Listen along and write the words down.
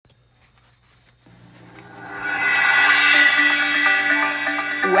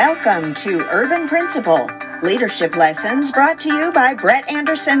Welcome to Urban Principal, leadership lessons brought to you by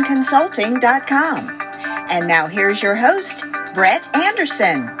BrettAndersonConsulting.com. And now here's your host, Brett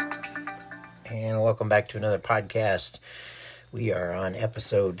Anderson. And welcome back to another podcast. We are on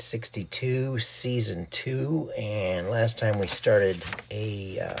episode 62, season 2, and last time we started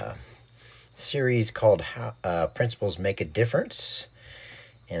a series called How Principals Make a Difference.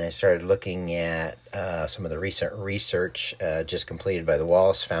 And I started looking at some of the recent research just completed by the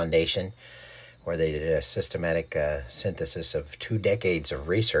Wallace Foundation, where they did a systematic synthesis of 2 decades of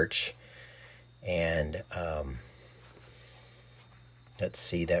research. And let's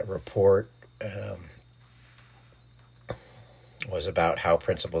see, that report was about how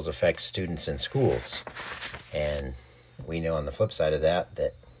principals affect students in schools. And we know on the flip side of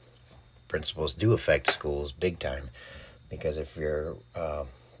that principals do affect schools big time. Because if you're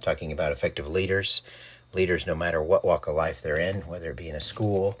talking about effective leaders no matter what walk of life they're in, whether it be in a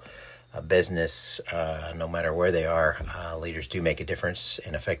school, a business, no matter where they are, leaders do make a difference,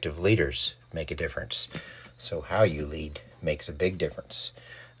 and effective leaders make a difference. So how you lead makes a big difference.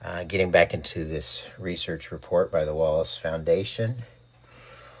 Getting back into this research report by the Wallace Foundation,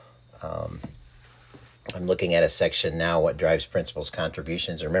 I'm looking at a section now, what drives principals'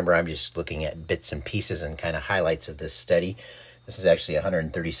 contributions. Remember, I'm just looking at bits and pieces and kind of highlights of this study. This is actually a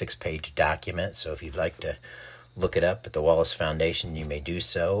 136-page document, so if you'd like to look it up at the Wallace Foundation, you may do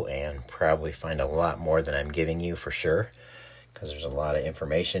so and probably find a lot more than I'm giving you for sure, because there's a lot of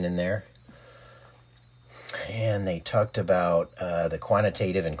information in there. And they talked about the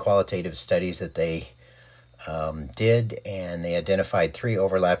quantitative and qualitative studies that they did, and they identified 3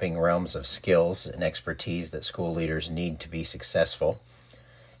 overlapping realms of skills and expertise that school leaders need to be successful.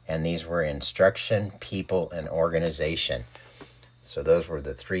 And these were instruction, people, and organization. So those were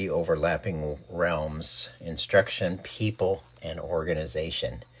the 3 overlapping realms: instruction, people, and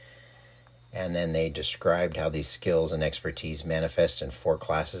organization. And then they described how these skills and expertise manifest in 4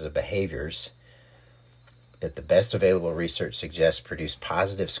 classes of behaviors that the best available research suggests produce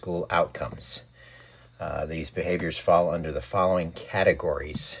positive school outcomes. These behaviors fall under the following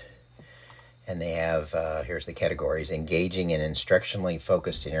categories. And they have, here's the categories: engaging in instructionally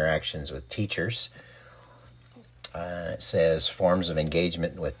focused interactions with teachers. It says forms of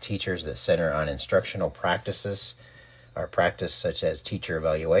engagement with teachers that center on instructional practices are practice such as teacher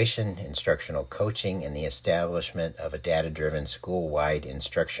evaluation, instructional coaching, and the establishment of a data-driven school-wide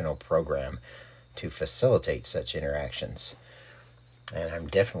instructional program to facilitate such interactions. And I'm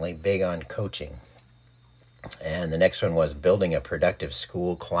definitely big on coaching. And the next one was building a productive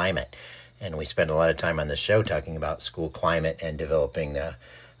school climate. And we spent a lot of time on the show talking about school climate and developing the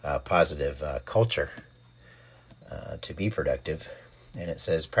positive culture to be productive. And it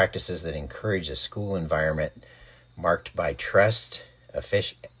says practices that encourage a school environment marked by trust,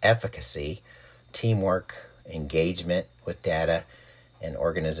 efficacy, teamwork, engagement with data, and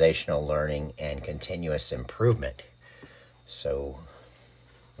organizational learning and continuous improvement. So,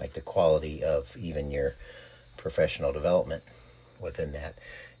 like the quality of even your professional development within that.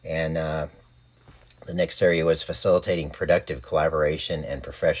 And the next area was facilitating productive collaboration and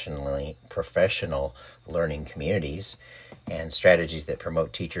professional learning communities, and strategies that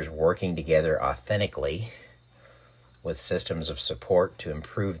promote teachers working together authentically with systems of support to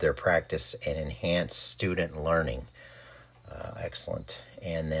improve their practice and enhance student learning. Excellent.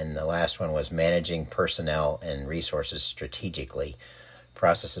 And then the last one was managing personnel and resources strategically,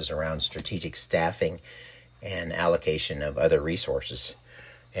 processes around strategic staffing and allocation of other resources.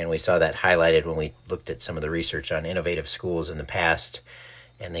 And we saw that highlighted when we looked at some of the research on innovative schools in the past,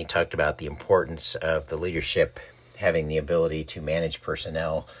 and they talked about the importance of the leadership having the ability to manage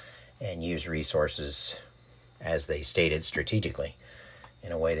personnel and use resources, as they stated, strategically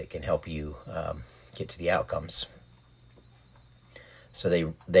in a way that can help you get to the outcomes. So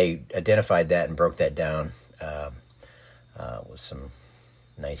they identified that and broke that down with some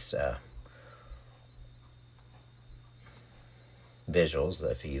nice visuals.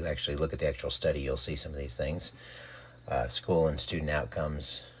 If you actually look at the actual study, you'll see some of these things. School and student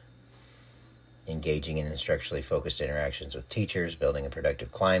outcomes, engaging in instructionally focused interactions with teachers, building a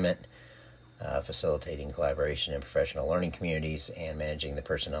productive climate, facilitating collaboration in professional learning communities, and managing the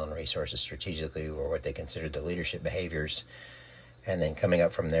personnel and resources strategically were what they considered the leadership behaviors. And then coming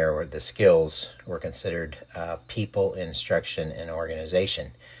up from there were the skills were considered people, instruction, and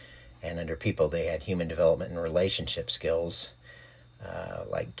organization. And under people, they had human development and relationship skills,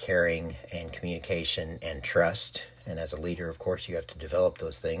 like caring and communication and trust. And as a leader, of course, you have to develop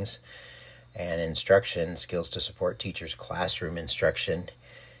those things. And instruction, skills to support teachers' classroom instruction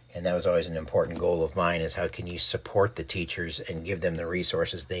And that was always an important goal of mine, is how can you support the teachers and give them the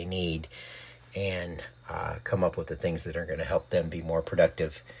resources they need, and come up with the things that are going to help them be more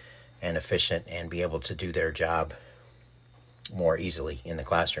productive and efficient and be able to do their job more easily in the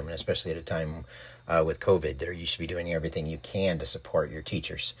classroom. And especially at a time with COVID, there you should be doing everything you can to support your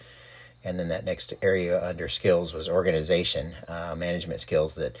teachers. And then that next area under skills was organization, management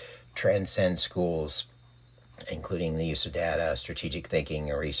skills that transcend schools, including the use of data, strategic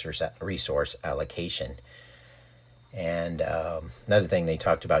thinking, and resource allocation. And another thing they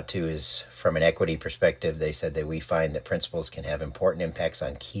talked about too is, from an equity perspective, they said that we find that principals can have important impacts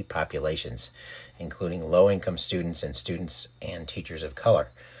on key populations, including low-income students and students and teachers of color.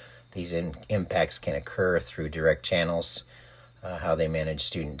 These impacts can occur through direct channels, how they manage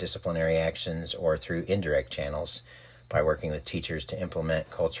student disciplinary actions, or through indirect channels by working with teachers to implement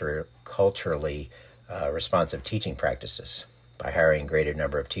culturally responsive teaching practices, by hiring a greater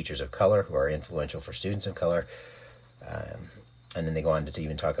number of teachers of color who are influential for students of color. And then they go on to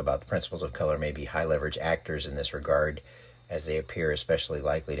even talk about the principals of color may be high leverage actors in this regard, as they appear especially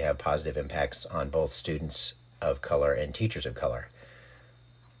likely to have positive impacts on both students of color and teachers of color.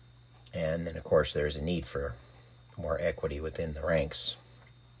 And then, of course, there is a need for more equity within the ranks.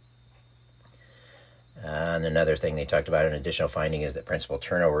 And another thing they talked about, an additional finding, is that principal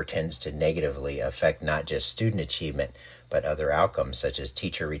turnover tends to negatively affect not just student achievement, but other outcomes such as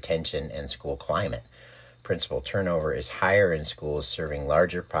teacher retention and school climate. Principal turnover is higher in schools serving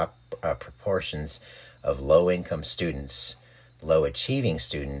larger proportions of low-income students, low-achieving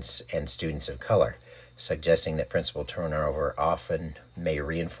students, and students of color, suggesting that principal turnover often may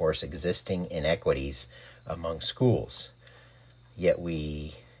reinforce existing inequities among schools. Yet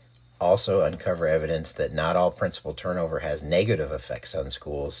we also uncover evidence that not all principal turnover has negative effects on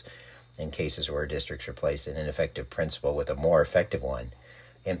schools. In cases where districts replace an ineffective principal with a more effective one,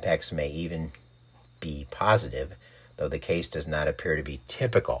 impacts may even be positive, though the case does not appear to be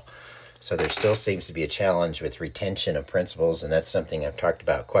typical. So there still seems to be a challenge with retention of principals, and that's something I've talked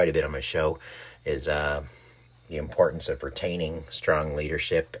about quite a bit on my show, is the importance of retaining strong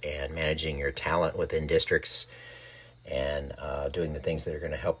leadership and managing your talent within districts, and doing the things that are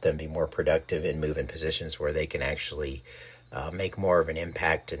going to help them be more productive and move in positions where they can actually make more of an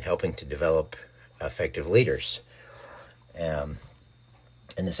impact in helping to develop effective leaders.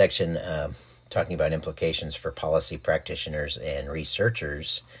 In the section talking about implications for policy practitioners and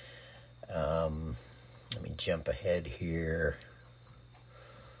researchers, let me jump ahead here.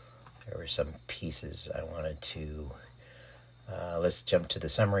 There were some pieces I wanted to... let's jump to the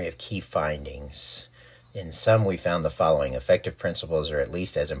summary of key findings. In sum, we found the following. Effective principals are at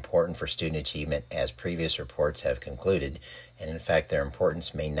least as important for student achievement as previous reports have concluded, and in fact their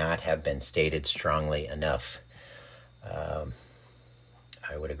importance may not have been stated strongly enough.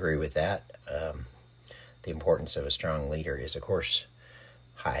 I would agree with that. The importance of a strong leader is, of course,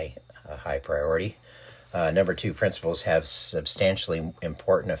 a high priority. Number 2, principals have substantially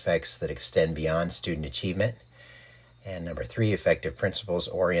important effects that extend beyond student achievement. And number 3, effective principals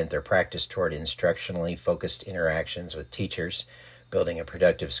orient their practice toward instructionally focused interactions with teachers, building a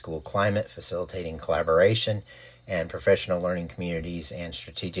productive school climate, facilitating collaboration and professional learning communities, and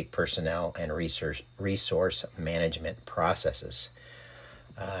strategic personnel and resource management processes.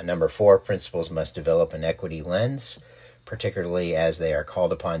 Number 4, principals must develop an equity lens, particularly as they are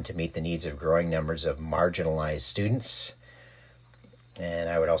called upon to meet the needs of growing numbers of marginalized students. And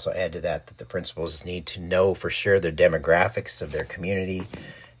I would also add to that the principals need to know for sure the demographics of their community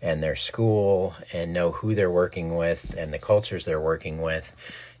and their school, and know who they're working with and the cultures they're working with.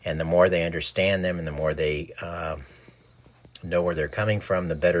 And the more they understand them and the more they know where they're coming from,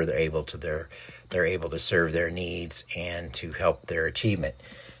 the better they're able to serve their needs and to help their achievement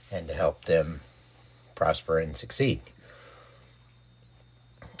and to help them prosper and succeed.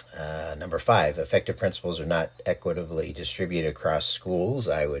 Number 5, effective principals are not equitably distributed across schools.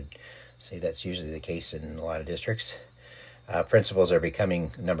 I would say that's usually the case in a lot of districts.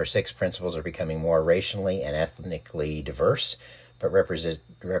 Number 6, principals are becoming more racially and ethnically diverse, but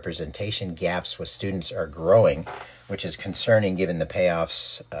representation gaps with students are growing, which is concerning given the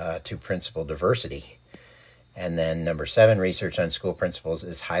payoffs to principal diversity. And then number 7, research on school principals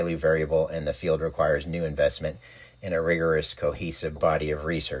is highly variable, and the field requires new investment in a rigorous, cohesive body of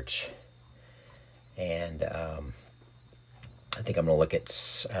research. And I think I'm going to look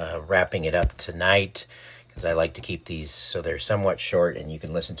at wrapping it up tonight, because I like to keep these so they're somewhat short and you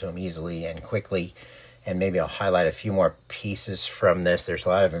can listen to them easily and quickly. And maybe I'll highlight a few more pieces from this. There's a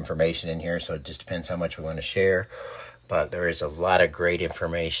lot of information in here, so it just depends how much we want to share. But there is a lot of great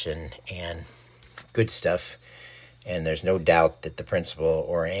information and good stuff And there's no doubt that the principal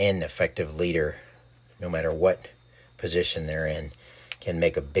or an effective leader, no matter what position they're in, can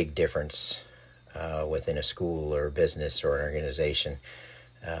make a big difference within a school or a business or an organization.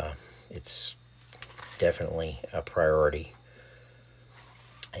 It's definitely a priority.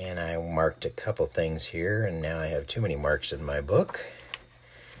 And I marked a couple things here, and now I have too many marks in my book,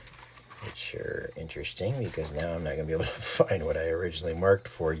 which are interesting because now I'm not going to be able to find what I originally marked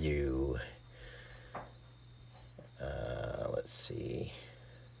for you. Let's see.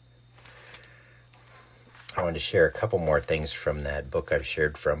 I wanted to share a couple more things from that book I've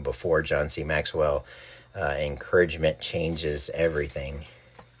shared from before, John C. Maxwell, Encouragement Changes Everything.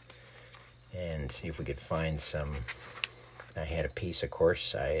 And see if we could find some. I had a piece, of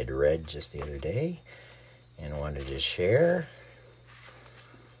course, I had read just the other day and wanted to share.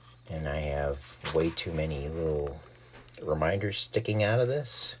 And I have way too many little reminders sticking out of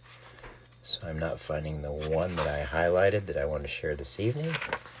this. So I'm not finding the one that I highlighted that I want to share this evening.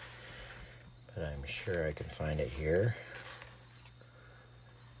 But I'm sure I can find it here.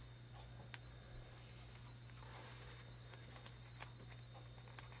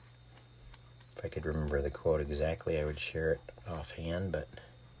 If I could remember the quote exactly, I would share it offhand, but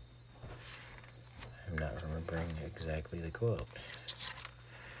I'm not remembering exactly the quote.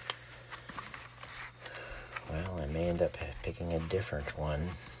 Well, I may end up picking a different one.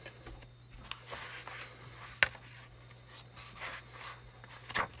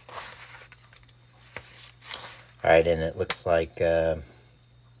 All right, and it looks like, all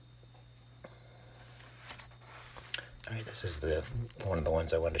right, this is one of the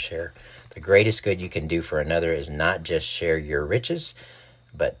ones I wanted to share. The greatest good you can do for another is not just share your riches,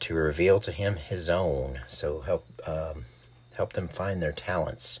 but to reveal to him his own. So help them find their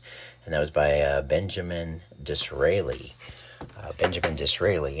talents. And that was by Benjamin Disraeli.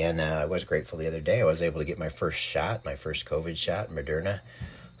 And I was grateful the other day. I was able to get my first COVID shot, Moderna.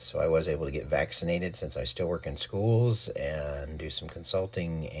 So I was able to get vaccinated since I still work in schools and do some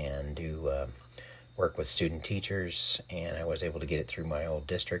consulting and do work with student teachers. And I was able to get it through my old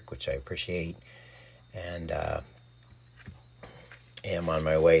district, which I appreciate. And am on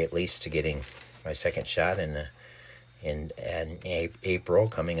my way at least to getting my second shot in April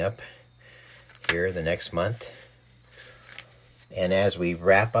coming up here the next month. And as we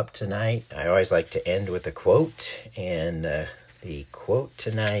wrap up tonight, I always like to end with a quote. And the quote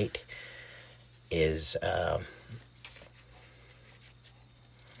tonight is,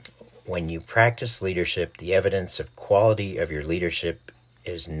 when you practice leadership, the evidence of quality of your leadership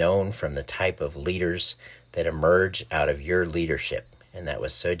is known from the type of leaders that emerge out of your leadership. And that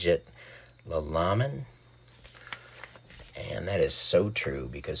was Sojit Lalaman. And that is so true,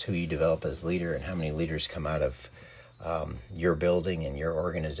 because who you develop as leader and how many leaders come out of your building and your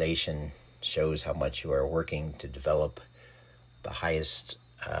organization shows how much you are working to develop the highest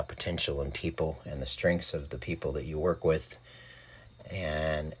potential in people and the strengths of the people that you work with.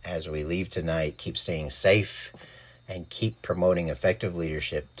 And as we leave tonight, keep staying safe and keep promoting effective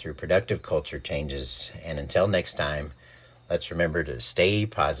leadership through productive culture changes. And until next time, let's remember to stay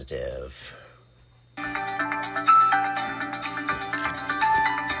positive.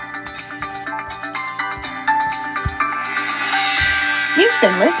 You've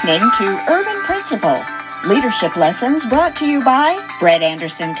been listening to Urban Principal, leadership lessons brought to you by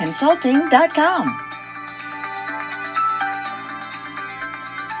BrettAndersonConsulting.com.